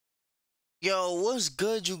Yo, what's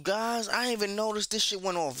good, you guys? I ain't even noticed this shit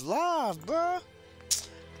went off live, bruh.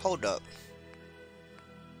 Hold up.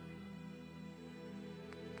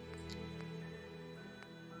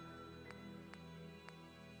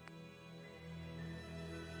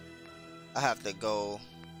 I have to go.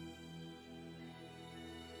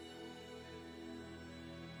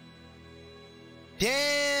 Damn,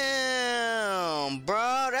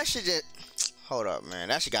 bruh. That shit just... Hold up, man.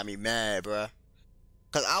 That shit got me mad, bruh.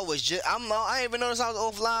 Cause I was just... I ain't even noticed I was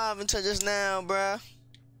off live until just now, bruh.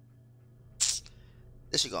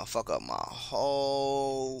 This shit gonna fuck up my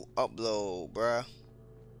whole upload, bruh.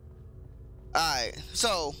 Alright,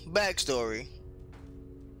 so, backstory.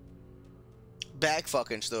 Back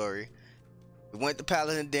fucking story. We went to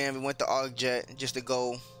Paladin Dam, we went to ArcJet just to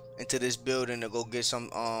go into this building to go get some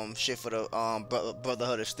shit for the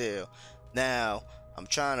Brotherhood of Steel. Now, I'm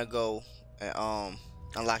trying to go and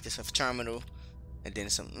unlock this terminal and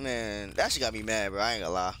then some. Man, that shit got me mad, bro. I ain't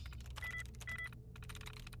gonna lie.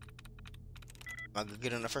 Am I gonna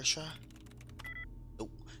get on the first try?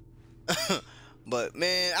 Nope. But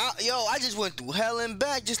man, I just went through hell and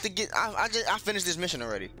back just to get. I finished this mission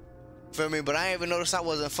already. Feel me? But I ain't even noticed I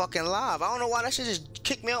wasn't fucking live. I don't know why that shit just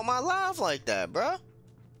kicked me out my live like that, bruh.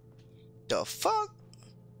 The fuck?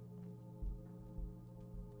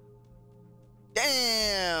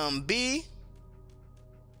 Damn, B.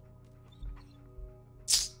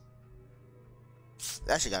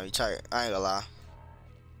 That shit got me tight. I ain't gonna lie.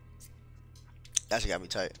 That shit got me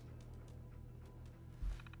tight.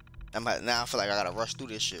 Now I feel like I gotta rush through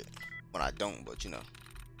this shit. When I don't, but you know.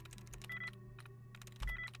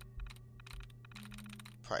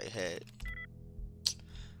 Probably head.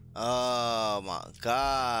 Oh my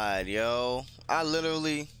god, yo. I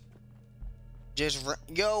literally just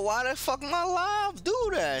yo, why the fuck my live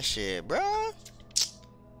do that shit, bruh?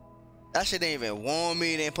 That shit ain't even warn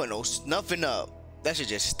me, they ain't put no nothing up. That shit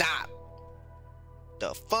just stop.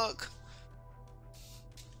 The fuck?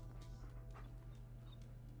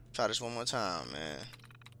 Try this one more time, man.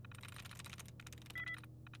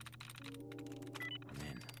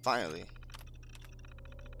 Finally.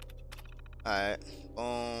 Alright,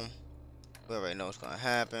 boom. We already know what's gonna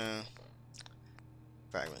happen.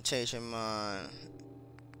 Fragmentation mine.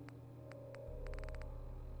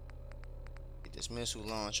 Get this missile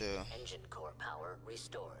launcher. Engine core power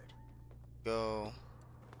restored. Go.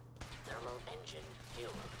 Thermal engine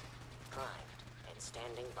fuel primed and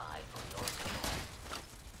standing by for your command.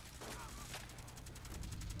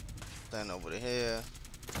 Stand over to here.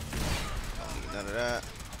 Don't need none of that.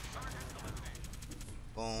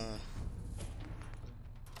 Boom.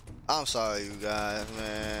 I'm sorry, you guys,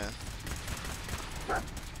 man.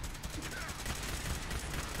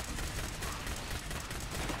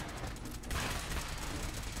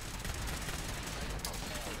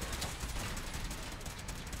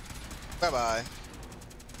 Bye-bye.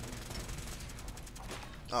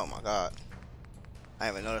 Oh my god. I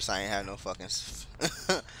ain't even noticed I ain't had no fucking...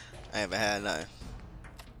 I ain't even had nothing.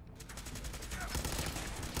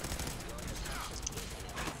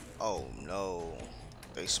 Oh no.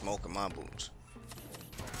 They smoking my boots.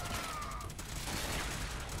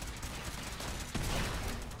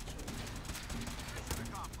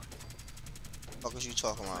 What was you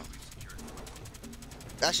talking about?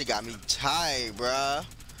 That shit got me tight, bruh.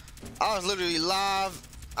 I was literally live.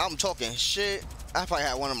 I'm talking shit. I probably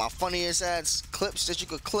had one of my funniest ass clips that you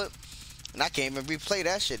could clip. And I can't even replay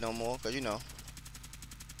that shit no more. Cause you know.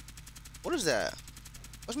 What is that?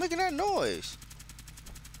 What's making that noise?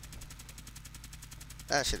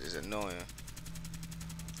 That shit is annoying.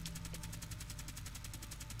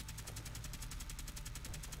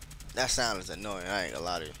 That sound is annoying. I ain't gonna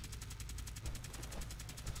lie to you.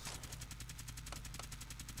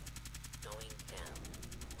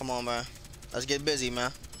 Come on, man. Let's get busy,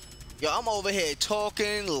 man. Yo, I'm over here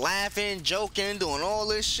talking, laughing, joking, doing all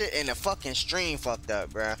this shit, and the fucking stream fucked up,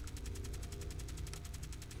 bruh.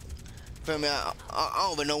 Feel me? I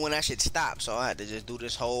don't even know when that shit stopped, so I had to just do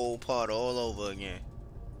this whole part all over again.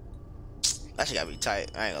 That shit gotta be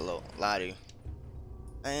tight. I ain't gonna lie to you.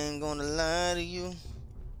 I ain't gonna lie to you.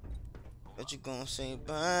 But you gonna say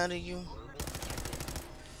bye to you.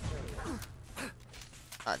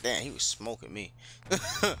 Ah, damn, he was smoking me.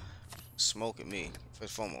 Smoking me.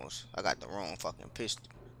 First and foremost, I got the wrong fucking pistol.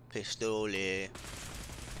 Where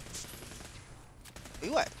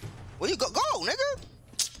you at? Where you go, nigga?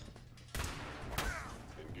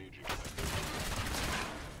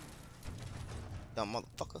 Dumb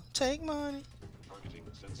motherfucker. Take money. Targeting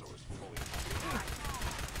the sensors fully.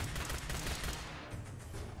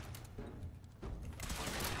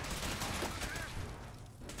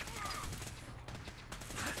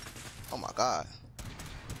 Oh my god.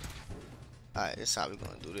 Alright, this is how we're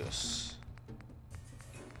gonna do this.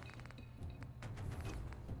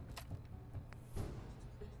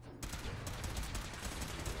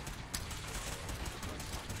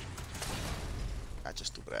 Got your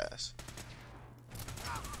stupid ass.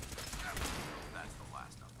 That's the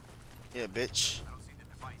last of them. Yeah, bitch. I don't see the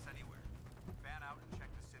device anywhere. Fan out and check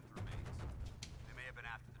the synth remains. They may have been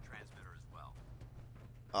after the transmitter as well.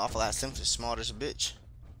 Awful ass Sims is smart as a bitch.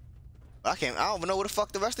 But I don't even know where the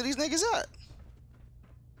fuck the rest of these niggas at.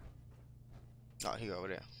 Oh, he over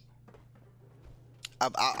there.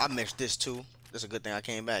 I missed this too. That's a good thing I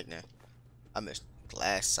came back now. I missed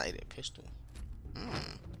glass-sighted pistol.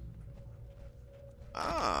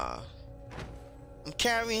 Ah. I'm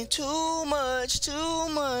carrying too much.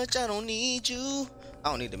 I don't need you. I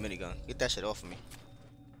don't need the minigun. Get that shit off of me.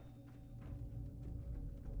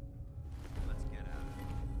 Let's get out of here.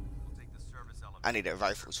 We'll take the service elevator. I need that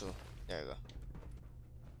rifle too. There you go.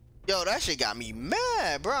 Yo, that shit got me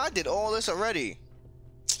mad, bro. I did all this already.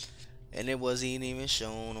 And it wasn't even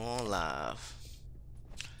shown on live.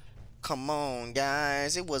 Come on,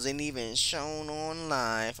 guys. It wasn't even shown on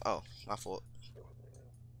live. Oh, my fault.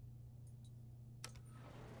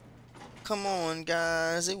 Come on,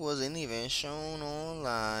 guys. It wasn't even shown on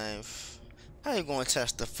live. How you gonna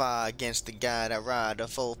testify against the guy that ride the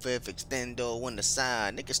 4/5 extendo on the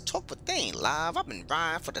side? Niggas talk, but they ain't live. I've been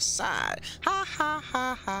riding for the side. Ha ha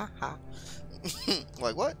ha ha ha.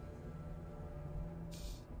 Like what?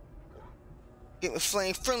 Get me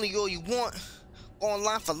flame friendly all you want. On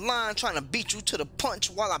line for line, trying to beat you to the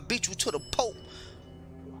punch while I beat you to the poke.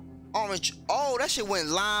 Orange. Oh, that shit went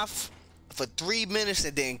live for 3 minutes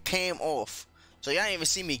and then came off. So y'all ain't even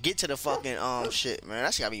see me get to the fucking shit, man.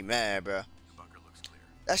 That shit got me mad, bro.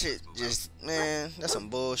 That shit just, man, that's some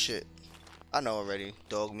bullshit. I know already,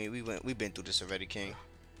 dog me. We been through this already, King.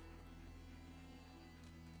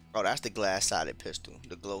 Oh, that's the glass-sided pistol,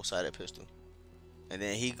 the glow-sided pistol. And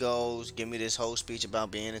then he goes, give me this whole speech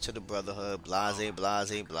about being into the brotherhood, blase,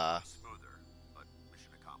 blase, blah. Smoother, but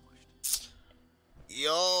mission accomplished.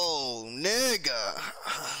 Yo, nigga.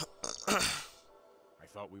 I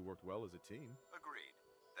thought we worked well as a team. Agreed.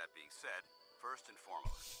 That being said, first and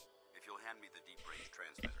foremost, if you'll hand me the deep-range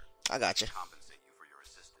transmitter, I got you. compensate you for your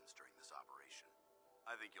assistance during this operation.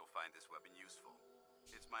 I think you'll find this weapon useful.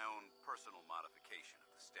 It's my own personal modification of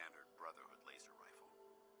the standard Brotherhood laser rifle.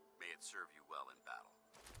 May it serve you well in battle.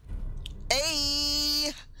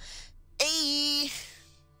 Hey, hey.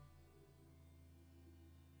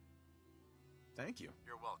 Thank you.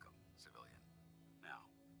 You're welcome, civilian. Now,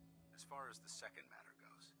 as far as the second matter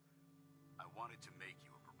goes, I wanted to make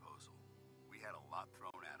you a proposal. We had a lot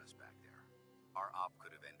thrown at us back there. Our op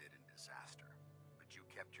could have ended in disaster, but you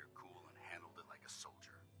kept your cool and handled it like a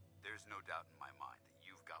soldier. There's no doubt in my mind that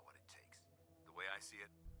you've got what it takes. The way I see it,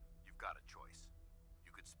 you've got a choice.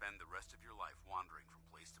 You could spend the rest of your life wandering from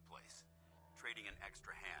place to place, trading an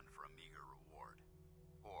extra hand for a meager reward.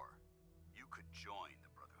 Or, you could join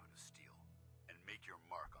the Brotherhood of Steel and make your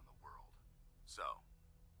mark on the world. So,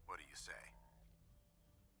 what do you say?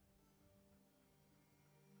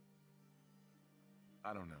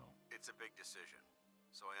 I don't know. It's a big decision,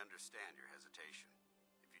 so I understand your hesitation.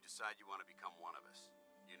 If you decide you want to become one of us,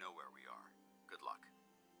 you know where we are. Good luck.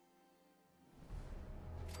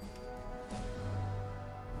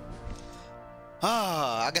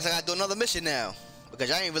 Ah, I guess I gotta do another mission now. Because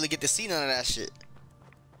y'all ain't really get to see none of that shit.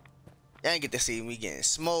 Y'all ain't get to see me getting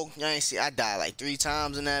smoked. Y'all ain't see, I died like 3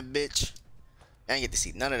 times in that bitch. Y'all ain't get to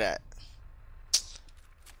see none of that.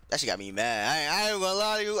 That shit got me mad. I ain't gonna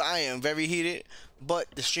lie to you, I am very heated.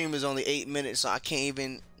 But the stream is only 8 minutes, so I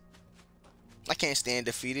can't stand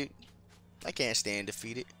defeated. I can't stand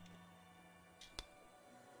defeated.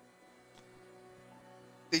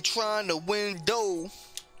 They trying to win dough.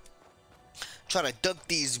 Try to duck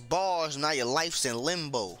these bars, now your life's in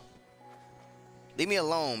limbo. Leave me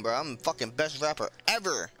alone, bro. I'm the fucking best rapper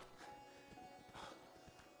ever.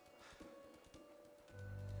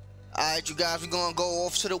 Alright, you guys, we're gonna go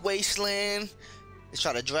off to the wasteland. Let's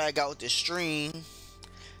try to drag out this stream.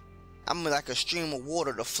 I'm like a stream of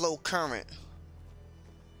water, the flow current.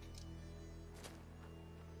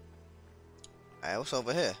 Alright, what's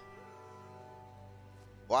over here?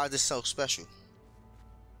 Why is this so special?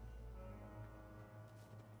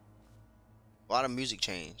 Why the music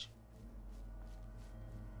change?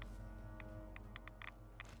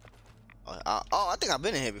 I think I've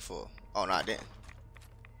been in here before. Oh, no, I didn't.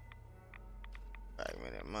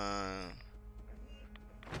 Fragmented mind.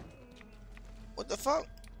 What the fuck?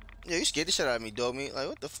 Yeah, you scared the shit out of me, dog. Me, like,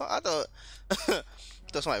 what the fuck? I thought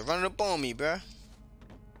somebody running up on me, bruh.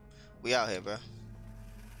 We out here, bruh.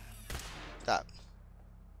 Stop.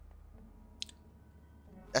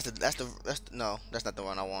 No, that's not the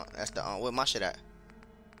one I want. That's the where my shit at?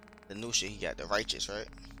 The new shit he got, the righteous, right?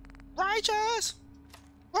 Righteous!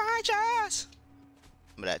 Righteous!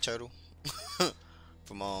 Remember that turtle?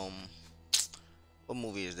 From what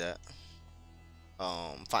movie is that?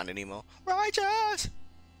 Finding Nemo. Righteous!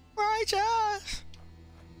 Righteous!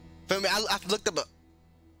 Feel me? I looked up a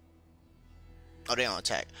oh, they don't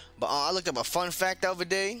attack. But I looked up a fun fact the other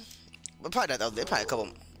day. But probably not the other day, probably a couple.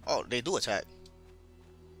 Oh, they do attack.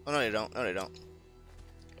 Oh no, they don't. No, they don't.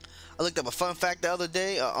 I looked up a fun fact the other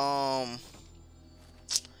day. I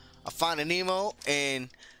Finding Nemo, and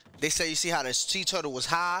they say you see how the sea turtle was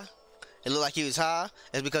high. It looked like he was high.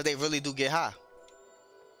 It's because they really do get high.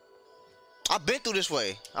 I've been through this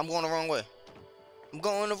way. I'm going the wrong way. I'm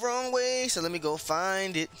going the wrong way, so let me go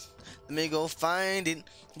find it. Let me go find it.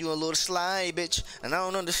 You a little sly bitch, and I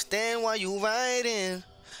don't understand why you riding.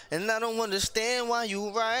 And I don't understand why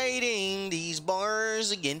you writing these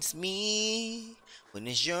bars against me. When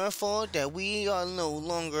it's your fault that we are no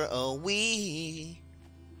longer a we.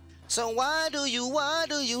 So why do you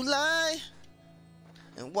lie?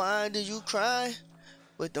 And why do you cry?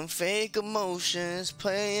 With them fake emotions,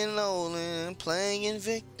 playing Nolan, playing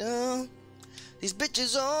victim. These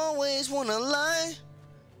bitches always wanna lie.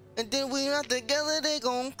 And then we not together, they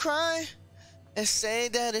gon' cry. And say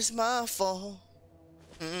that it's my fault.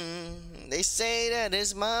 They say that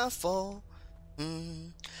it's my fault.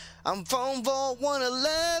 I'm from Vault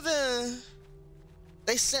 111.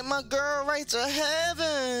 They sent my girl right to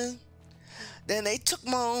heaven. Then they took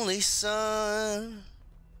my only son.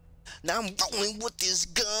 Now I'm rolling with this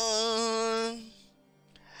gun.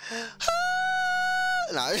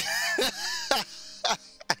 Nah.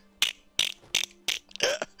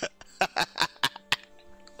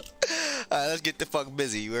 Alright, let's get the fuck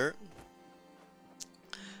busy, you heard?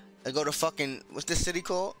 Let's go to fucking, what's this city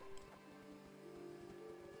called?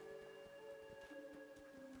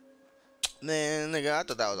 Man, nigga, I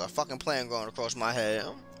thought that was a fucking plane going across my head.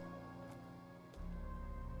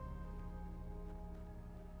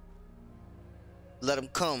 Let them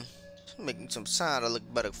come. Making some sign to look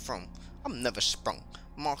better from. I'm never sprung.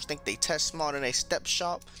 Marks think they test smart and they step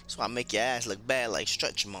sharp. So I make your ass look bad like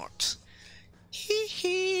stretch marks. Hee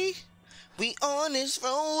hee. We on this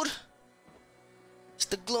road. It's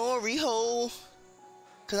the glory hole.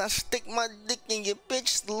 Cause I stick my dick in your bitch,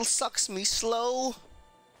 still sucks me slow.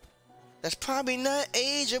 That's probably not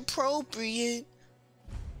age appropriate.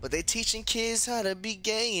 But they teaching kids how to be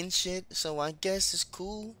gay and shit. So I guess it's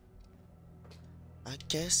cool. I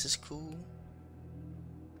guess it's cool.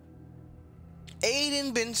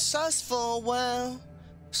 Aiden been sus for a while.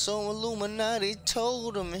 So Illuminati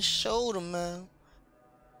told him and showed him how.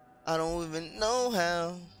 I don't even know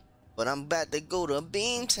how. But I'm about to go to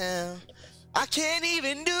Beantown. I can't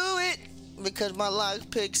even do it. Because my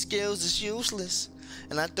lockpick skills is useless.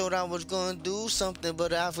 And I thought I was gonna do something,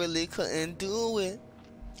 but I really couldn't do it.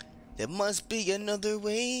 There must be another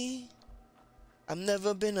way. I've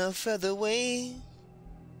never been a featherweight.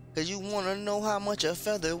 Cause you wanna know how much a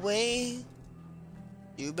feather weigh?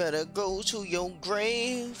 You better go to your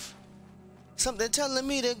grave. Something telling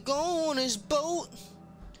me to go on this boat.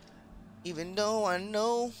 Even though I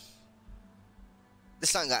know the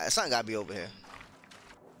sun gotta be over here.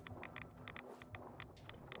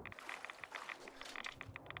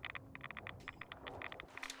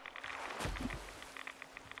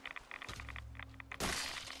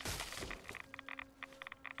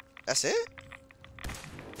 That's it?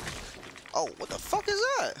 Oh, what the fuck is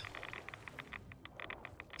that?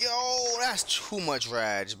 Yo, that's too much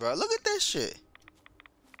rags, bro. Look at this shit.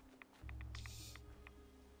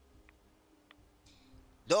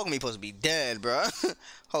 Dog me supposed to be dead, bro.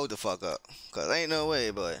 Hold the fuck up. Cause ain't no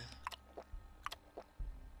way, boy.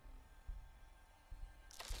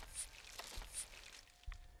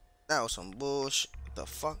 That was some bullshit. What the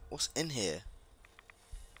fuck? What's in here?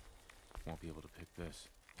 Won't be able to pick this.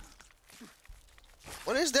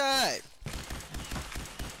 What is that?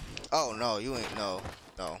 Oh no, you ain't no,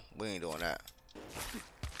 we ain't doing that.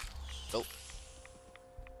 Nope.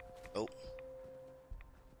 Nope.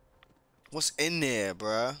 What's in there,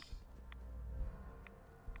 bruh?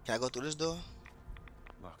 Can I go through this door?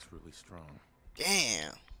 Lock's really strong.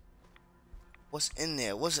 Damn. What's in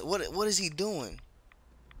there? What is he doing?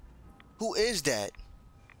 Who is that?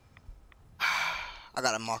 I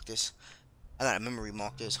gotta mark this. I gotta memory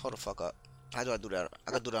mark this. Hold the fuck up. How do I do that?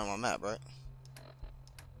 I gotta do that on my map, right?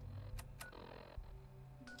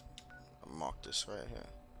 I'll mark this right here.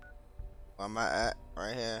 Where am I at?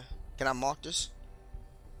 Right here. Can I mark this?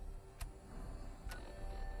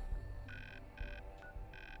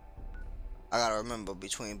 I gotta remember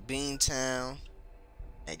between Beantown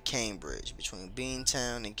and Cambridge. Between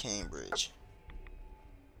Beantown and Cambridge.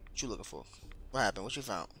 What you looking for? What happened? What you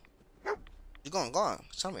found? You going? Go on.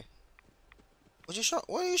 Tell me. What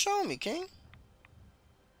are you showing me, King?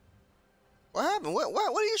 What happened? What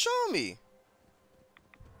are you showing me?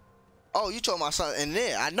 Oh, you told my son in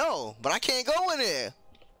there. I know, but I can't go in there.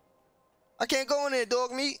 I can't go in there,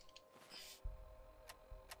 dog meat.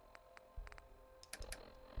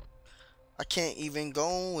 I can't even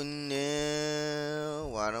go in there.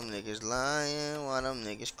 Why them niggas lying? Why them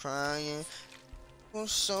niggas crying? Oh,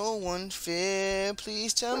 so unfair.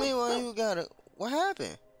 Please tell me why you gotta. What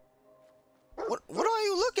happened? What are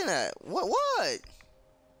you looking at? What?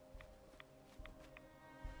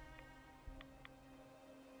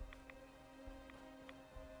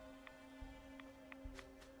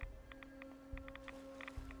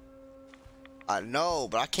 I know,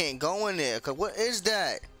 but I can't go in there. Cause what is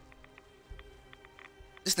that?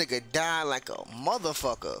 This nigga died like a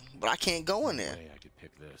motherfucker, but I can't go in there. Hey, I could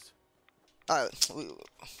pick this. Alright,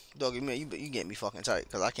 doggy man, you get me fucking tight,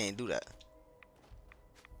 cause I can't do that.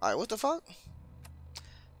 Alright, what the fuck?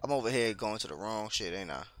 I'm over here going to the wrong shit,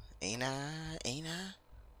 ain't I? Ain't I?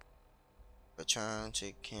 Return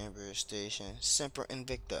to Cambridge Station. Semper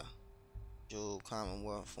Invicta. Jewel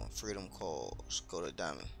Commonwealth on Freedom Calls. Go to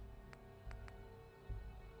Diamond.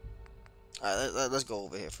 Alright, let's go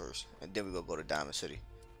over here first, and then we gonna go to Diamond City.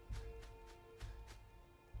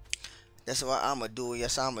 That's what I'ma do.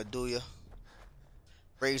 Yes, I'ma do ya.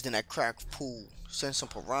 Raised in that crack pool. Send some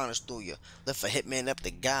piranhas through ya. Lift a hitman up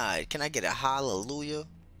the guide. Can I get a hallelujah?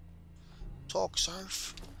 Talk,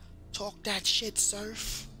 surf. Talk that shit,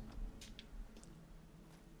 surf.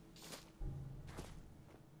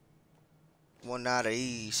 One out of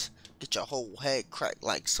ease. Get your whole head cracked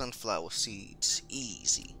like sunflower seeds.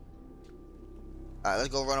 Easy. Alright, let's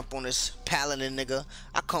go run up on this paladin nigga.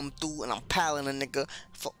 I come through and I'm paladin nigga.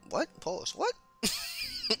 What? Pause. What? Glad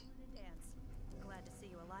to see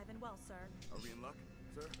you alive and well, sir. Are we in luck,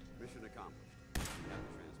 sir? Mission accomplished.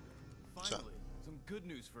 Finally, some good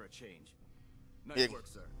news for a change. Nice Yeah. work,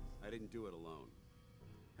 sir. I didn't do it alone.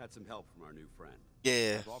 Had some help from our new friend.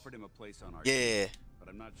 Yeah. I've offered him a place on our Yeah. team, but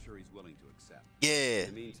I'm not sure he's willing to accept. Yeah.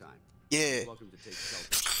 In the meantime, Yeah. he's welcome to take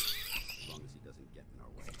shelter, as long as he doesn't get in our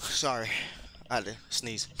way. Sorry. I had to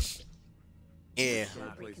sneeze. Yeah. There's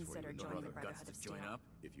a place for you Reconsider in the joining the Brotherhood, Brotherhood of Join Steel. up.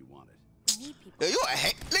 if you want it. We need people. Yo, you a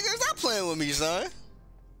heck? Nigga, stop playing with me, son.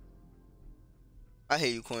 I hear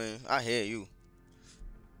you, Queen. I hear you.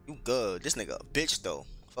 You good. This nigga a bitch, though.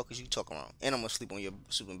 Fuck is you talking about? And I'm gonna sleep on your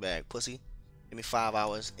sleeping bag, pussy. Give me 5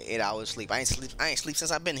 hours, 8 hours sleep. I ain't sleep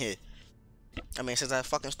since I've been here. I mean, since I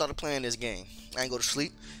fucking started playing this game. I ain't go to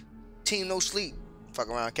sleep. Team no sleep. Fuck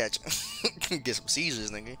around, catch. Get some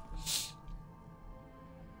seizures, nigga.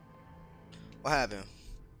 What happened?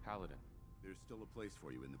 Paladin. There's still a place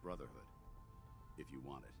for you in the Brotherhood, if you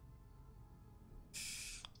want it.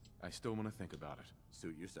 I still want to think about it.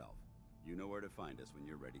 Suit yourself. You know where to find us when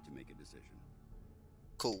you're ready to make a decision.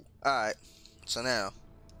 Cool. Alright. So now,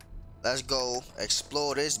 let's go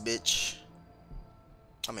explore this bitch.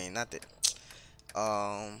 I mean, not that.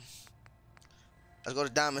 Let's go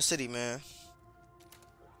to Diamond City, man.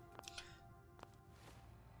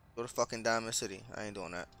 Go to fucking Diamond City. I ain't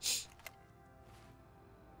doing that.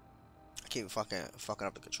 I keep fucking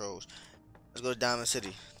up the controls. Let's go to Diamond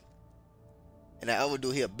City. And that other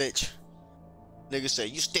dude here, bitch. Nigga said,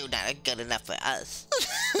 you still not good enough for us.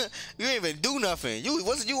 You ain't even do nothing. He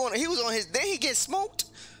was on his, then he get smoked.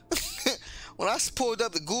 When I pulled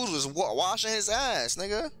up, the goose was washing his ass,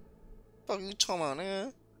 nigga. Fuck you talking about,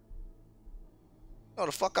 nigga? Know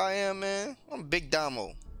the fuck I am, man? I'm Big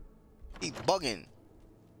Damo. He bugging.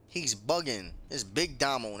 He's bugging. It's Big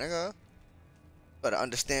Damo, nigga. Better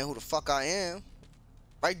understand who the fuck I am.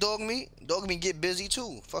 Right, dog meat? Dog meat get busy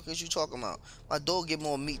too. Fuck is you talking about? My dog get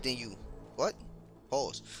more meat than you. What?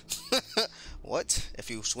 Pause. What? If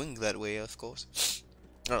you swing that way, of course.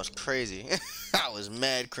 That was crazy. I was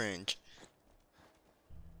mad cringe.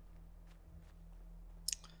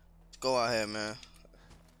 Let's go out here, man.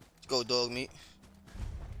 Let's go, dog meat.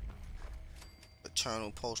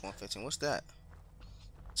 Eternal Post 115. What's that?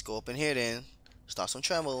 Let's go up in here then. Start some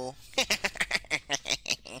travel.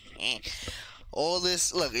 All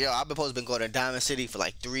this, look, yo, I've been supposed to going to Diamond City for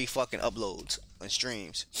like 3 fucking uploads and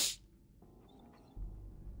streams.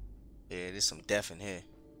 Yeah, there's some death in here.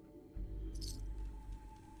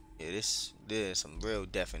 Yeah, there's some real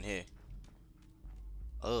death in here.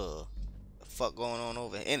 The fuck going on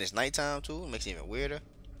over here? And it's nighttime too. Makes it even weirder.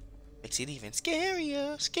 Makes it even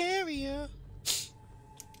scarier.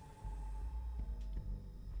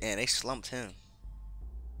 And they slumped him.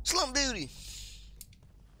 Slum Beauty.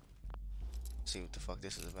 See what the fuck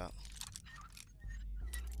this is about.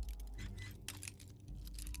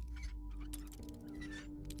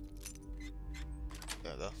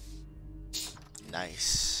 There we go.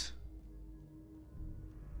 Nice.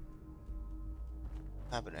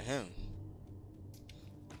 What happened to him?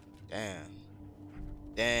 Damn.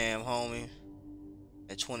 Damn, homie.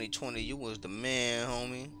 In 2020, you was the man,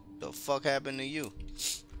 homie. The fuck happened to you?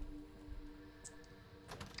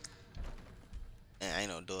 Man,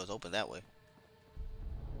 ain't no doors open that way.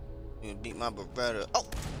 You beat my brother. Oh,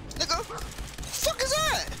 nigga. Fuck is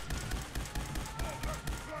that?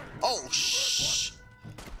 Oh, shh.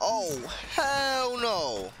 Oh, hell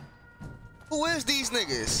no. Who is these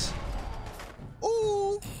niggas?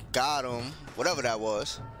 Ooh, got him. Whatever that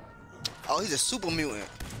was. Oh, he's a super mutant.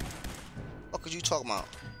 What could you talking about?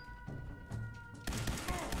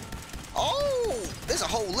 Oh, there's a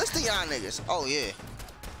whole list of y'all niggas. Oh, yeah.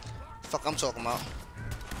 Fuck I'm talking about.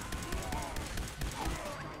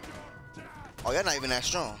 Oh, y'all not even that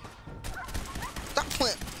strong. Stop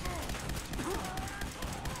playing.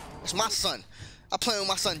 It's my son. I playing with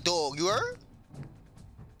my son dog, you heard?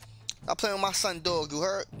 I playing with my son dog, you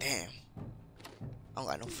heard? Damn. I don't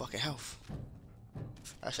got no fucking health.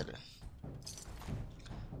 I should've.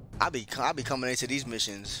 I be coming into these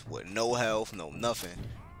missions with no health, no nothing.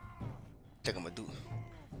 Think I'm gonna do.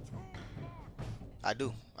 I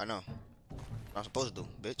do. I know. I'm supposed to do,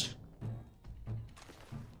 bitch.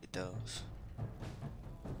 It does.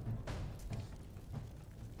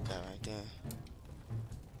 That right there.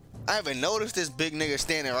 I haven't noticed this big nigga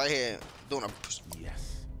standing right here doing a.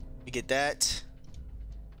 Yes. You get that?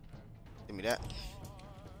 Give me that.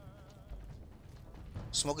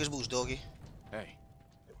 Smoke his boots, doggy. Hey,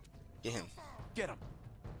 Get him. get him.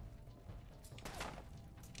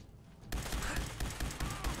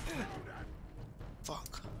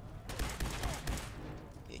 Fuck.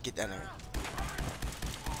 Yeah, get that nigga.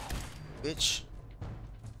 Bitch.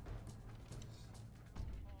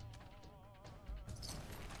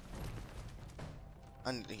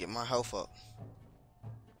 I need to get my health up.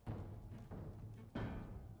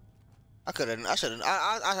 I should've,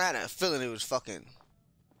 I had a feeling it was fucking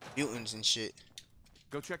mutants and shit.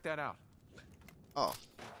 Go check that out. Oh.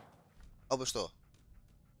 Open store.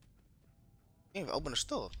 You didn't even open the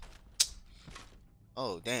store.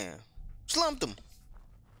 Oh, damn. Slumped them.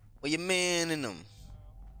 Where your man in them?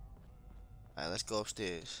 Alright, let's go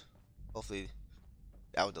upstairs. Hopefully,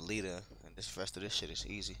 that was the leader, and this rest of this shit is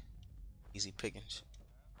easy. Easy pickings.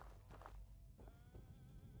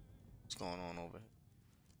 What's going on over here?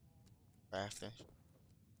 Crafting.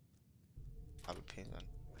 I'll be pins on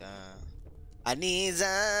down. I need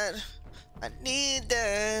that. I need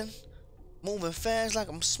that. Moving fast like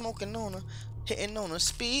I'm smoking on a, hitting on a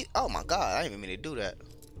speed. Oh my god, I didn't even mean to do that.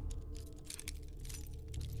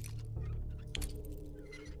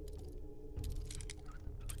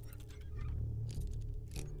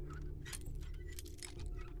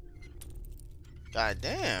 God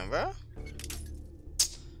damn, bro.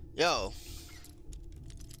 Yo.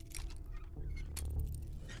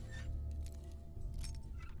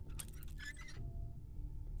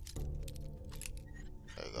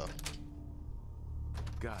 There you go.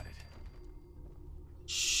 Got it.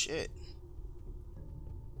 Shit.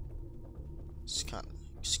 It's kind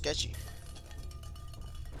of sketchy.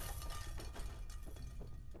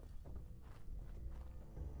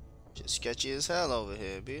 Shit sketchy as hell over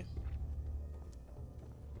here, B.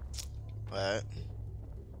 Right.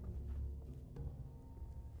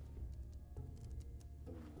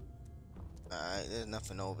 Alright, there's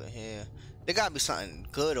nothing over here. There gotta be something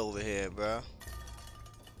good over here, bro.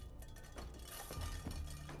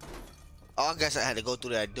 Oh, I guess I had to go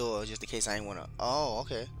through that door just in case I ain't wanna. Oh,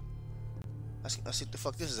 okay. Let's see what the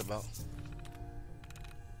fuck this is about.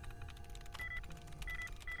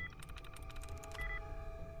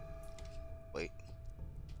 Wait.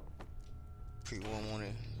 Pre-warm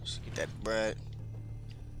warning. Let's get that bread.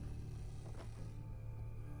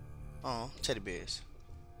 Oh, teddy bears.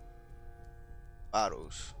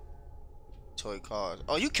 Bottles. Toy cars.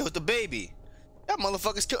 Oh, you killed the baby. That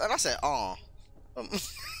motherfucker's killed. And I said, oh.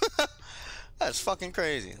 That's fucking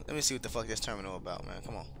crazy. Let me see what the fuck this terminal about, man.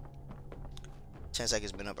 Come on. 10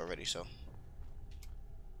 seconds been up already, so.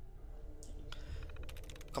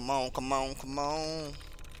 Come on, come on, come on.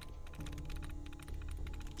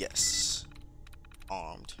 Yes.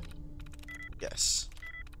 Armed. Yes.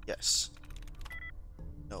 Yes.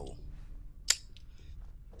 No.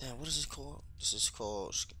 Damn, what is this called? This is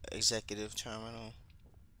called executive terminal.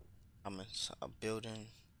 I'm in a building.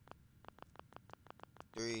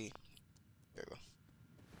 3. There we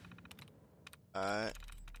go. Alright.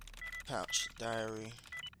 pouch, diary.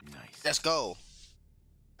 Nice. Let's go.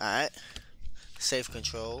 Alright. Safe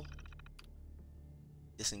control.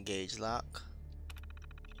 Disengage lock.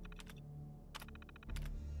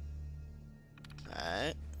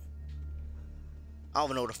 Alright. I don't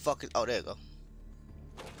even know what the fuck is. Oh, there you go.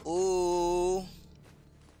 Ooh.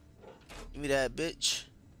 Give me that, bitch.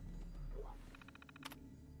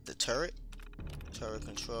 The turret. Turret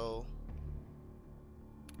control.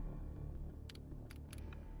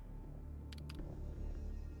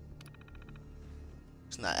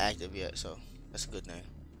 It's not active yet, so that's a good thing.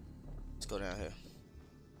 Let's go down here.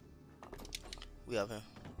 We up here.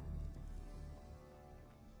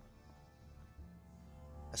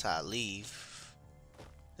 That's how I leave.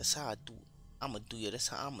 That's how I do. I'ma do you. That's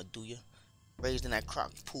how I'ma do you. Raised in that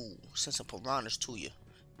crock pool. Send some piranhas to you.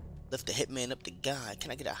 Lift the hitman up to God.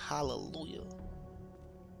 Can I get a hallelujah?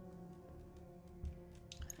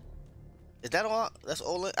 Is that all? That's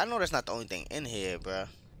all. I know that's not the only thing in here, bruh.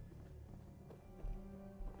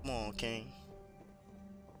 Come on, King.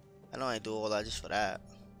 I know I ain't do all that just for that.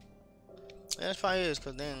 Yeah, that's probably is,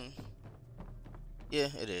 cause then. Yeah,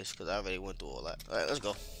 it is, cause I already went through all that. All right, let's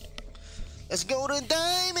go. Let's go to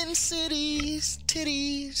Diamond Cities,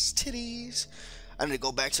 titties, titties. I need to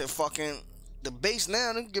go back to fucking the base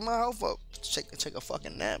now to get my health up. Take a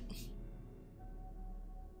fucking nap.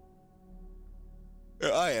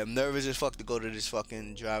 I am nervous as fuck to go to this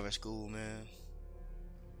fucking driving school, man.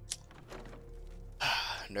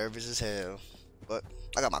 Nervous as hell. But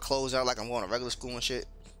I got my clothes out like I'm going to regular school and shit.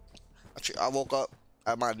 I woke up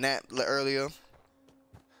at my nap earlier.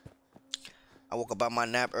 I woke up out my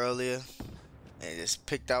nap earlier and just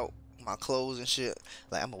picked out my clothes and shit.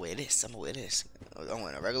 Like, I'm gonna wear this. I'm gonna wear this. I'm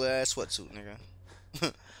wearing a regular ass sweatsuit, nigga.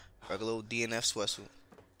 Regular old DNF sweatsuit.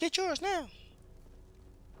 Get yours now.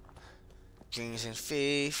 Dreams and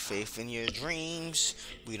faith, faith in your dreams.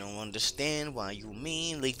 We don't understand why you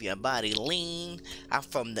mean. Leave your body lean. I'm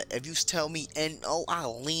from the. If you tell me N-O,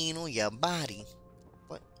 I'll lean on your body.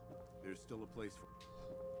 What? There's still a place for.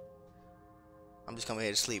 I'm just coming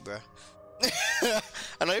here to sleep, bro. I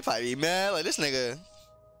know they probably be mad. Like, this nigga.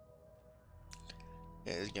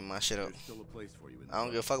 Yeah, just get my shit up. There's still a place for you. I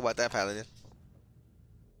don't give a fuck about that paladin.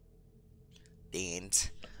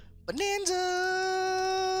 Dance. Bonanza.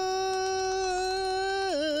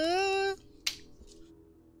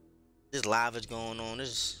 This live is going on.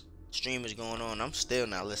 This stream is going on. I'm still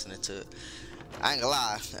not listening to it. I ain't gonna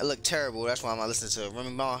lie. It looked terrible. That's why I'm not listening to it.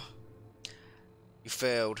 Remember, you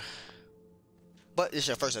failed. But it's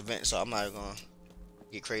your first event, so I'm not gonna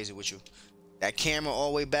get crazy with you. That camera all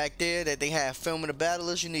the way back there that they have filming the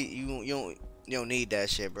battlers, you don't need that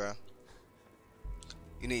shit, bro.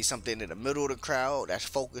 You need something in the middle of the crowd that's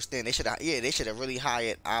focused in. They should have really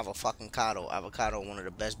hired Avocado. Avocado, one of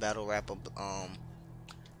the best battle rapper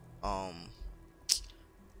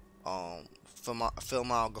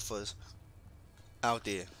filmographers out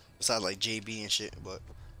there. Besides like JB and shit,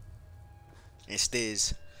 and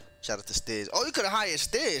Stiz. Shout out to Stiz. Oh, you could have hired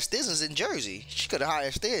Stiz. Stiz is in Jersey. She could have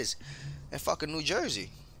hired Stiz in fucking New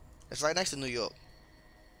Jersey. That's right next to New York.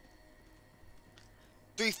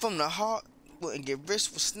 3 from the heart. Wouldn't get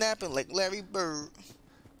wrist for snapping like Larry Bird.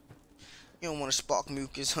 You don't want to spark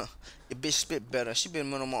mucus, huh? Your bitch spit better. She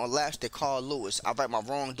been on my laps to Carl Lewis. I write my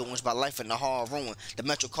wrongdoings by life in the hard ruin. The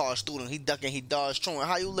Metro car student, he ducking, he dodged truant.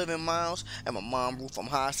 How you living, Miles? And my mom roof, I'm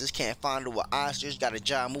hostage. Can't find her with ostrich. Got a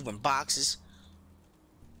job moving boxes.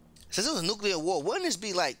 Since it was a nuclear war, wouldn't this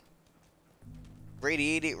be like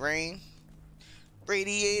radiated rain?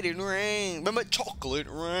 Radiated rain. Remember chocolate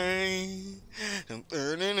rain?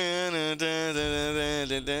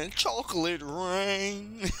 Chocolate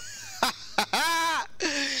rain.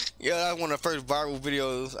 Yeah, that's one of the first viral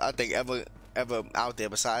videos I think ever out there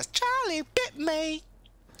besides Charlie bit me.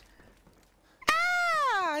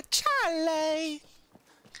 Ah, Charlie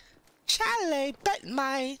bit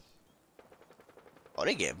me. Oh,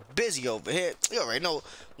 they getting busy over here. You already know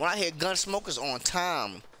when I hear gun smokers on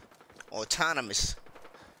time. Autonomous.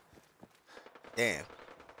 Damn.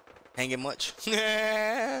 Hanging much?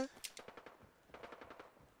 Oh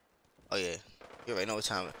yeah. You already know what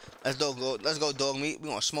time. Let's go dog meat. We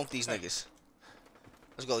gonna smoke these niggas.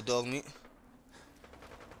 Let's go dog meat.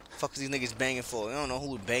 Fuck is these niggas banging for? You don't know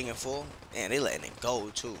who banging for. Man, they letting it go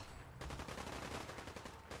too.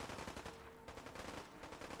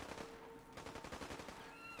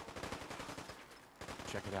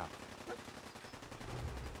 Check it out.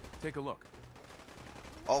 Take a look.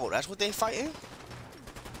 Oh, that's what they fighting?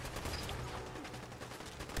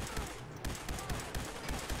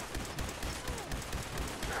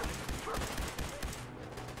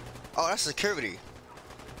 Oh, that's security.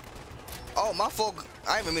 Oh, my fault.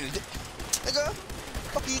 I even mean to. nigga.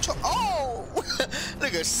 Fuck you talk. Oh,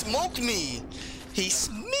 nigga smoked me. He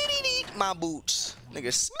smitty my boots. Nigga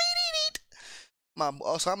smitty my.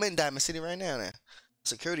 Oh, so I'm in Diamond City right now. Then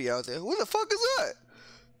security out there. What the fuck is that?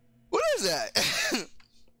 What is that?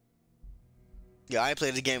 Yeah, I ain't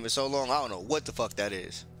played the game in so long. I don't know what the fuck that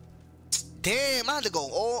is. Damn, I had to go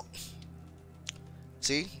all.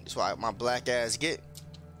 See, that's why my black ass get.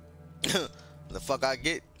 The fuck I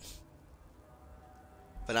get.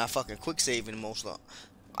 But not fucking quick saving most of.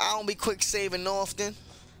 I don't be quick saving often.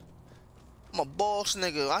 I'm a boss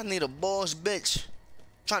nigga. I need a boss bitch.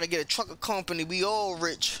 Trying to get a trucker company. We all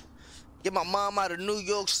rich. Get my mom out of New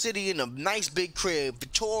York City in a nice big crib.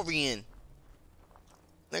 Victorian.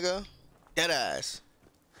 Nigga. Dead ass.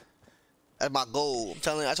 That's my goal. I'm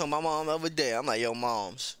telling you, I told my mom the other day. I'm like, yo,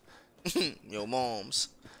 moms. Yo, moms.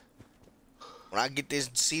 When I get this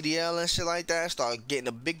CDL and shit like that, start getting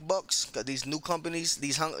the big bucks. Cause these new companies,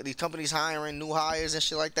 these companies hiring new hires and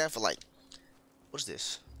shit like that for like, what's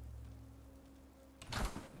this?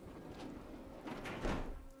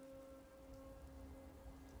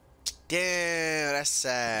 Damn, that's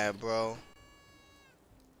sad, bro.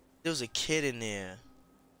 There was a kid in there.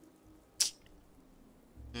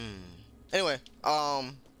 Anyway,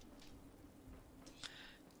 I'm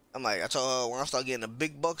like, I told her when I start getting the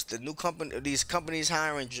big bucks, the new company, these companies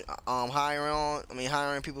hiring people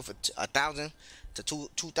for 1,000 to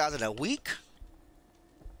 2,000 a week.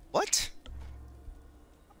 What?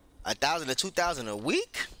 1,000 to 2,000 a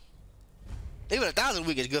week? Even 1,000 a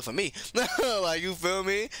week is good for me. Like, you feel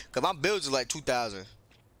me? Cause my bills are like 2,000.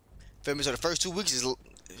 Feel me? So the first 2 weeks is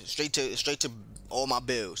straight to all my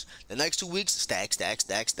bills. The next 2 weeks, stack.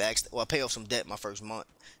 Well, I pay off some debt my first month.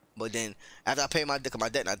 But then after I pay my debt, cause my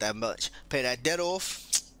debt not that much, pay that debt off,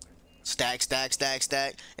 stack,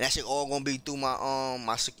 and that shit all gonna be through my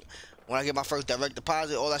when I get my first direct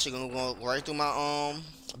deposit, all that shit gonna go right through my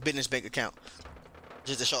business bank account.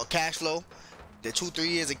 Just to show cash flow. The 2-3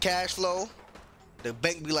 years of cash flow, the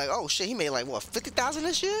bank be like, oh shit, he made like what 50,000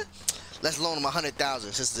 this year? Let's loan him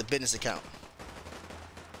 100,000 since it's a business account.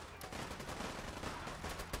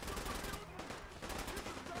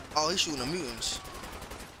 Oh, he's shooting the mutants.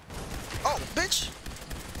 Oh, bitch!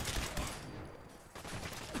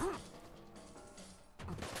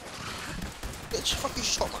 Bitch, fuck you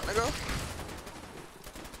talking about, nigga.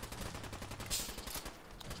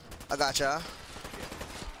 I got y'all.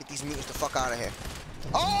 Get these mutants the fuck out of here.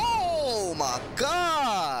 Oh my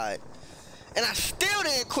god! And I still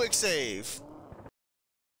didn't quick save.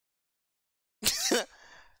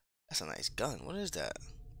 That's a nice gun. What is that?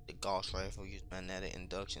 The Gauss rifle used magnetic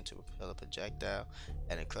induction to propel a projectile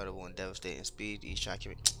at incredible and devastating speed. Each shot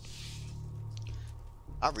can be...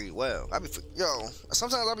 I read well.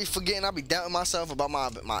 Sometimes I be forgetting. I be doubting myself about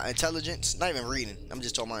my intelligence. Not even reading. I'm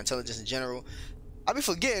just talking about intelligence in general. I be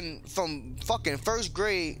forgetting from fucking 1st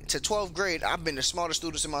grade to 12th grade. I've been the smartest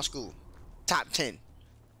students in my school. Top 10.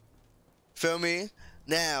 Feel me?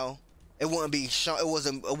 Now it wouldn't be shown. It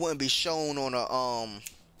wouldn't be shown on a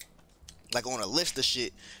like on a list of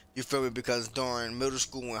shit. You feel me? Because during middle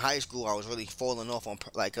school and high school, I was really falling off on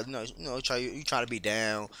like, cause you try to be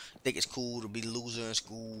down, think it's cool to be the loser in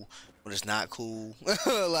school, but it's not cool.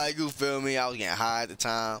 Like, you feel me? I was getting high at the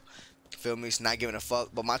time. Feel me? It's not giving a fuck.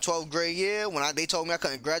 But my 12th grade year, when they told me I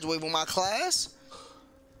couldn't graduate with my class,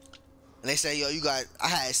 and they said, yo, I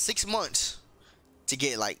had 6 months to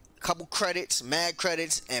get like a couple credits, mad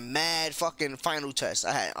credits, and mad fucking final tests.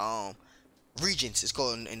 I had Regents, it's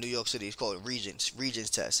called in New York City. It's called Regents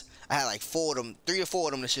test. I had like 3 or 4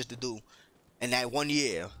 of them. The shit to do in that 1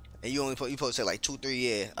 year, and you supposed to say like 2-3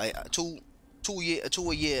 years, two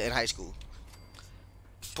a year in high school.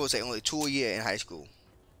 Supposed to say only 2 a year in high school.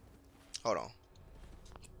 Hold on,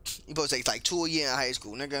 you supposed to say like 2 a year in high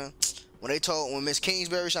school, nigga. When Miss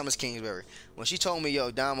Kingsbury, when she told me,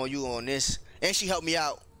 yo, Damo, you on this, and she helped me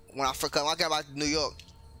out when I got back to New York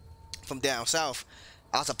from down south.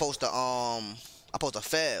 I was supposed to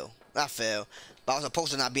fail. Not fail, but I was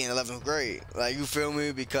supposed to not be in 11th grade. Like, you feel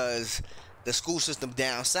me? Because the school system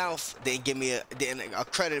down south didn't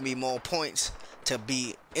accredit me more points to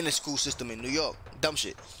be in the school system in New York. Dumb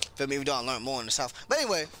shit. Feel me? Even though I learned more in the south. But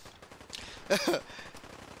anyway,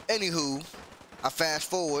 anywho, I fast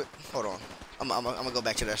forward. Hold on. I'm gonna go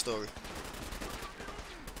back to that story.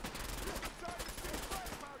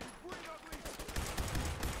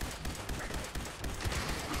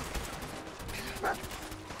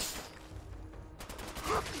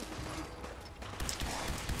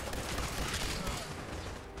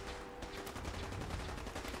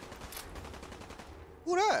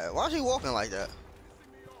 Who that? Why is he walking like that?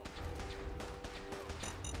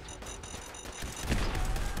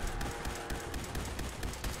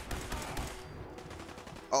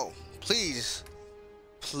 Oh, please.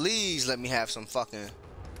 Please let me have some fucking...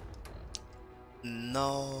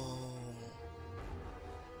 No.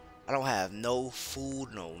 I don't have no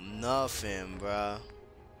food, no nothing, bruh.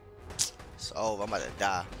 It's over. I'm about to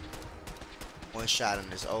die. One shot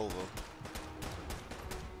and it's over.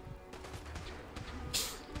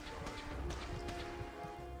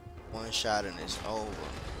 One shot and it's over.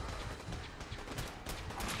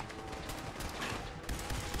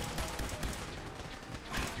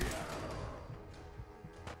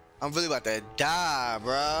 I'm really about to die,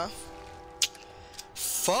 bruh.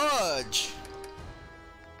 Fudge.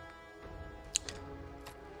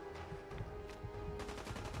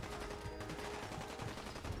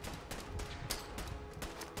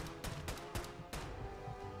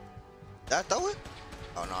 Did I throw it?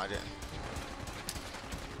 Oh no, I didn't.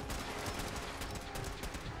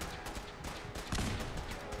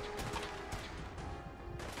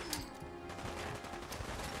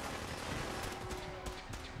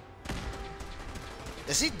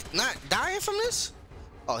 Is he not dying from this?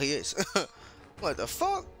 Oh, he is. What the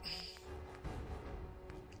fuck?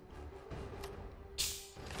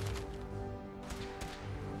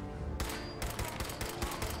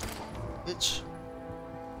 Bitch.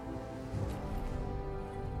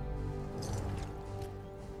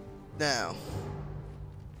 Now,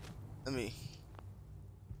 let me.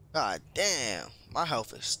 God damn, my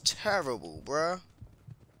health is terrible, bruh.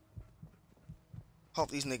 Hope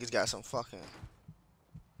these niggas got some fucking.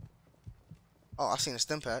 Oh, I seen a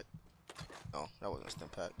stim pack. No, that wasn't a stim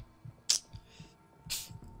pack.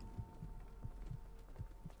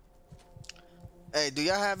 Hey, do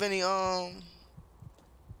y'all have any Damn.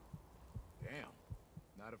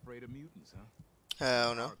 Not afraid of mutants, huh?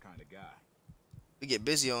 Hell no. Our kind of guy. We get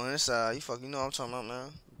busy on this side. You fucking know what I'm talking about, man.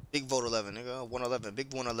 Big vote 11, nigga. 111.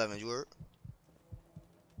 Big 111. You heard?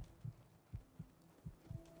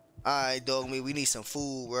 Alright, dog. We need some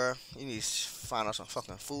food, bro. You need to find out some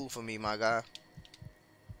fucking food for me, my guy.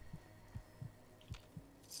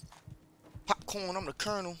 Popcorn. I'm the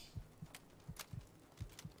colonel.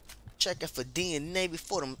 Checking for DNA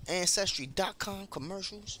before them Ancestry.com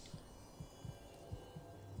commercials.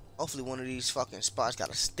 Hopefully one of these fucking spots got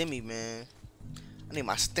a stimmy, man. I need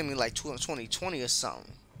my stimmy like 2020 or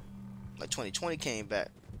something. Like 2020 came back.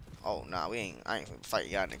 Oh nah, I ain't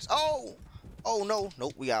fighting y'all niggas. Oh! Oh no,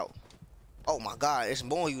 nope, we out. Oh my god, it's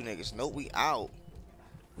more of you niggas. Nope, we out.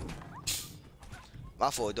 My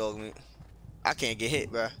fault, dog meat. I can't get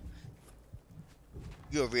hit, bruh.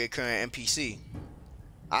 You're a reoccurring NPC.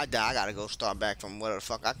 I die, I gotta go start back from where the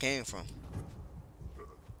fuck I came from.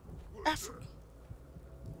 Africa.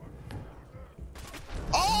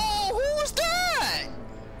 Oh, who was that?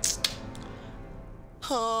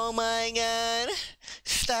 Oh my god.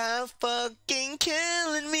 Stop fucking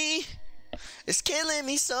killing me. It's killing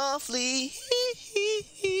me softly.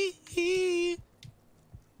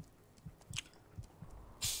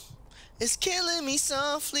 It's killing me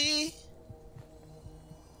softly.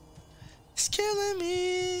 It's killing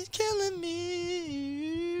me, killing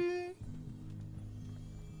me.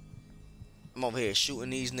 I'm over here shooting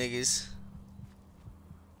these niggas.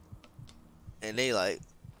 And they like,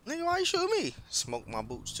 nigga, why you shooting me? Smoke my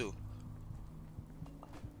boots too.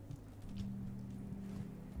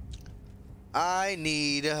 I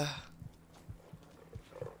need...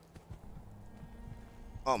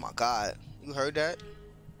 Oh my god. You heard that?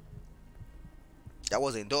 That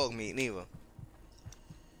wasn't dog meat neither.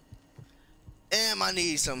 And I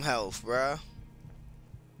need some health, bruh.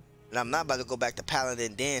 And I'm not about to go back to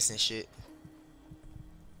Paladin dance and shit.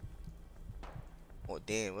 Oh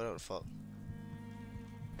damn, whatever the fuck.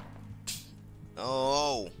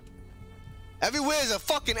 Oh. Everywhere is a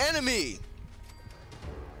fucking enemy.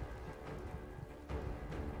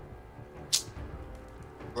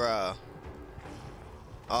 Bruh.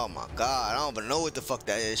 Oh my god, I don't even know what the fuck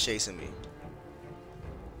that is chasing me.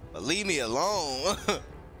 But leave me alone.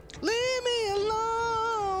 Leave me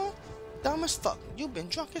alone. Dumb as fuck. You been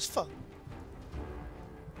drunk as fuck.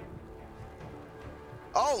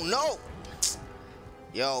 Oh no.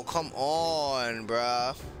 Yo, come on,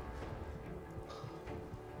 bruh.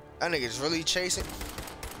 That nigga's really chasing.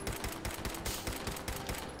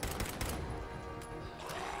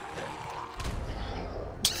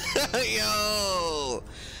 Yo,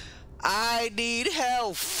 I need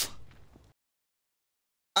health.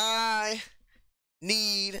 I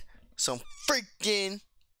need some freaking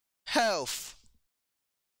health.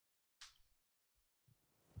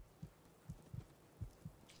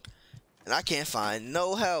 And I can't find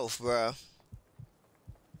no health, bro.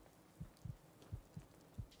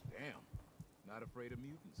 Damn. Not afraid of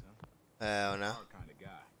mutants, huh? Hell no. Our kind of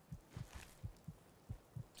guy.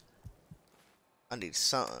 I need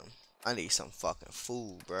something. I need some fucking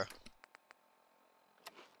food, bruh.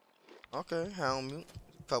 Okay, hound mute.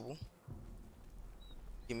 Couple.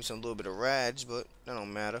 Give me some little bit of rads, but that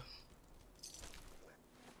don't matter.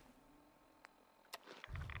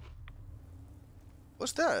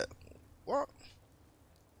 What's that? What?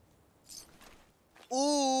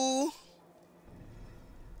 Ooh.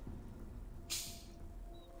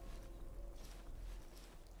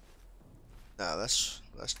 Now let's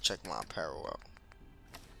check my apparel out.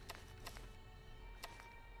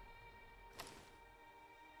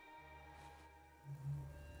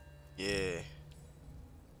 Yeah.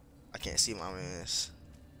 I can't see my man's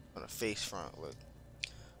on the face front. Look.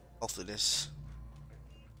 Hopefully this.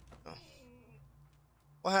 Oh.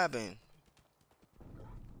 What happened?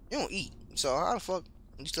 You don't eat. So how the fuck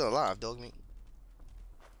you still alive, dog meat?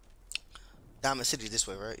 Diamond City this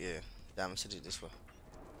way, right? Yeah. Diamond City this way.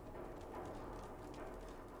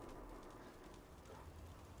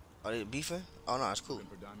 Are they beefing? Oh no, it's cool.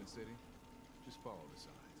 Remember Diamond City? Just follow the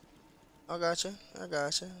signs. I gotcha. I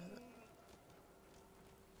gotcha.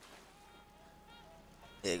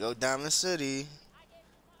 There you go, Diamond City.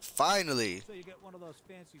 Finally. So you get one of those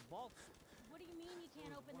fancy vaults. What do you mean you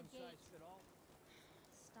can't open the gate? One-size-fit-all?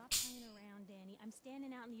 Stop playing around, Danny. I'm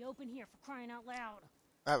standing out in the open here for crying out loud.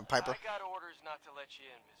 I have a Piper. I got orders not to let you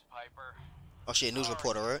in, Miss Piper. Oh, she a news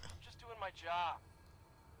reporter, right? I'm just doing my job.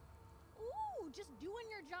 Ooh, just doing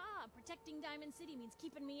your job. Protecting Diamond City means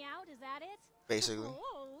keeping me out, is that it? Basically.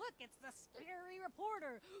 Oh, look, it's the scary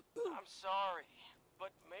reporter. I'm sorry,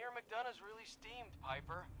 but Mayor McDonough's really steamed,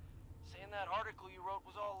 Piper. Saying that article you wrote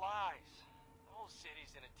was all lies. The whole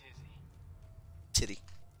city's in a tizzy. Titty.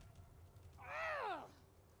 Ugh.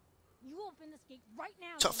 You open this gate right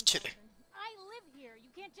now. Tough Danny titty. Sullivan. I live here.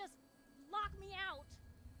 You can't just lock me out.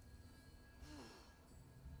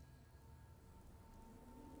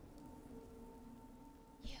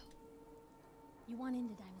 You want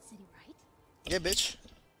into Diamond City, right? Yeah, bitch.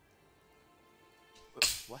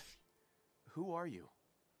 What? Who are you?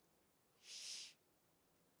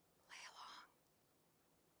 Play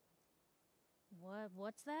along.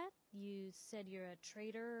 What's that? You said you're a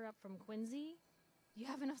trader up from Quincy? You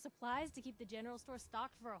have enough supplies to keep the general store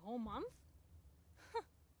stocked for a whole month?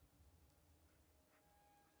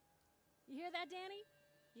 You hear that, Danny?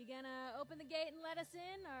 You gonna open the gate and let us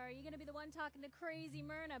in, or are you gonna be the one talking to crazy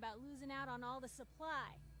Myrna about losing out on all the supply?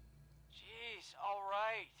 Jeez, all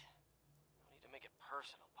right. No need to make it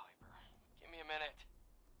personal, Piper. Give me a minute.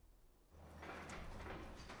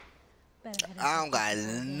 I don't got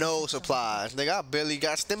no supplies. Nigga, I barely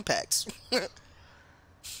got stim packs.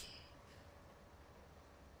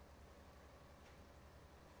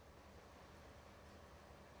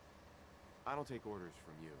 I don't take orders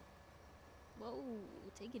from you. Whoa,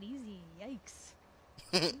 take it easy. Yikes.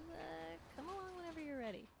 Come along whenever you're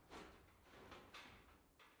ready.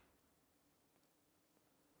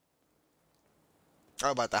 I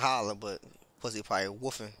was about to holler, but pussy probably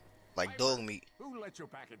woofing like dog meat. Who let you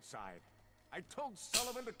back inside? I told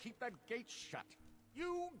Sullivan to keep that gate shut.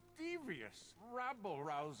 You devious,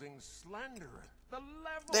 rabble-rousing slanderer. The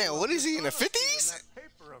level. Damn, what is he in the dishonesty 50s? in that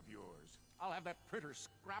paper of yours. I'll have that printer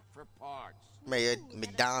scrapped for parts. Mayor Ooh,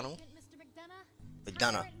 McDonald. that Mr. McDonough?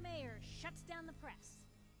 McDonough. Tyrant mayor shuts down the press.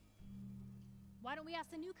 Why don't we ask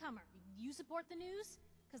the newcomer? You support the news?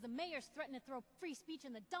 Because the mayor's threatened to throw free speech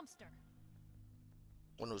in the dumpster.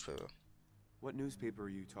 What newspaper? What newspaper are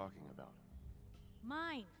you talking about?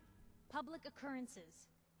 Mine. Public occurrences.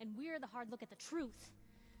 And we're the hard look at the truth.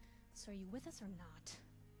 So are you with us or not?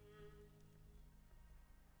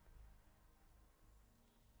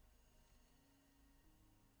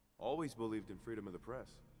 Always believed in freedom of the press.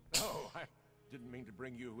 Oh, I didn't mean to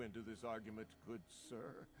bring you into this argument, good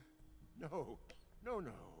sir. No,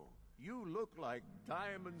 no. You look like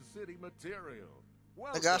Diamond City material.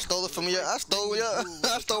 Nigga, I stole it from you. I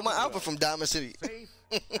stole my outfit from Diamond City. Safe,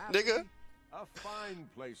 happy, Nigga. a fine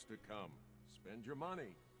place to come. Spend your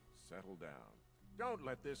money. Settle down. Don't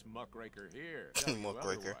let this muckraker here tell you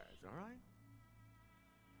Muckraker. otherwise, all right?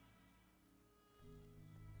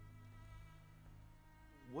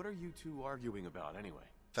 What are you two arguing about anyway?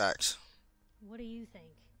 Facts. What do you think?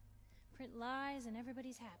 Print lies and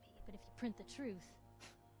everybody's happy. But if you print the truth...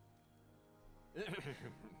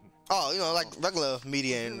 Oh, you know, like regular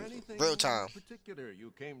media Is in there anything real time. in particular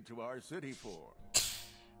you came to our city for?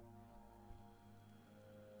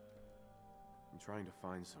 I'm trying to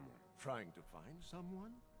find someone. Trying to find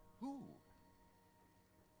someone? Who?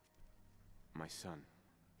 My son,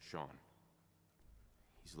 Sean.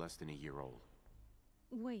 He's less than a year old.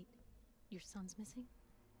 Wait, your son's missing?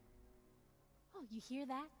 Oh, you hear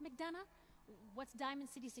that, McDonough? What's Diamond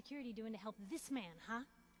City Security doing to help this man, huh?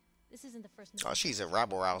 This isn't the first. Oh, she's a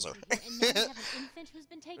rabble rouser. And now we have an infant who's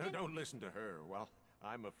been taken. Don't listen to her. Well,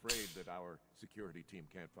 I'm afraid that our security team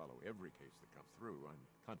can't follow every case that comes through. I'm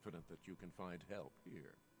confident that you can find help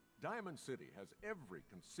here. Diamond City has every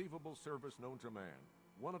conceivable service known to man.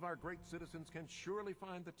 One of our great citizens can surely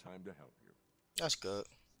find the time to help you. That's good.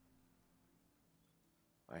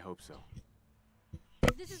 I hope so.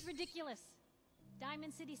 This is ridiculous.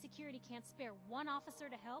 Diamond City Security can't spare one officer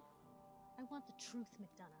to help. I want the truth,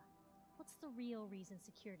 McDonough. What's the real reason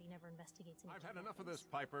security never investigates any I've had enough of this,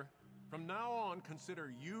 Piper. From now on,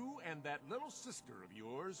 consider you and that little sister of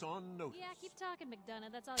yours on notice. Yeah, keep talking,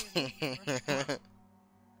 McDonough. That's all you're looking for.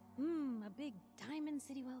 A big Diamond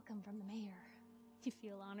City welcome from the mayor. You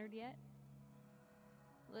feel honored yet?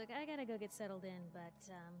 Look, I gotta go get settled in, but,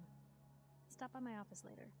 stop by my office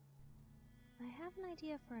later. I have an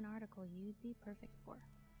idea for an article you'd be perfect for.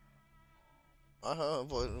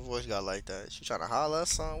 Voice got like that. She trying to holler at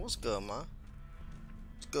son. What's good, man?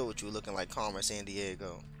 What's good with you looking like Carmen San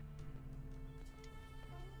Diego?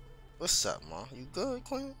 What's up, ma? You good,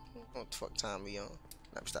 Queen? What the fuck time we on?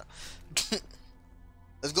 Let me stop.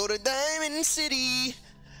 Let's go to Diamond City.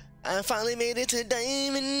 I finally made it to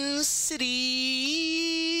Diamond City.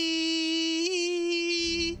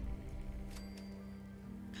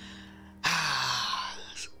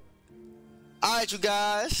 Alright, you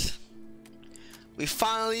guys. We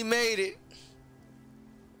finally made it.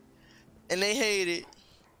 And they hate it.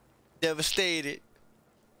 Devastated.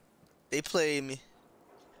 They played me.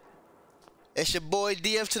 It's your boy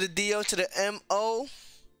DF to the DO to the MO.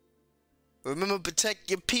 Remember,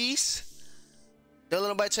 protect your peace. Don't let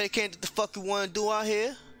nobody tell you can't do what the fuck you want to do out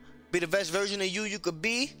here. Be the best version of you could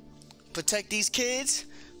be. Protect these kids.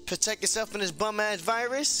 Protect yourself from this bum-ass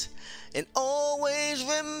virus. And always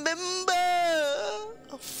remember,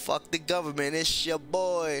 fuck the government. It's your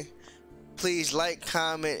boy. Please like,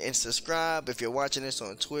 comment, and subscribe. If you're watching this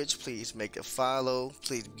on Twitch, please make a follow.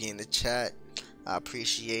 Please be in the chat. I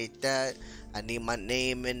appreciate that. I need my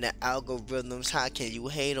name in the algorithms. How can you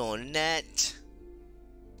hate on that?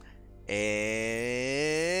 And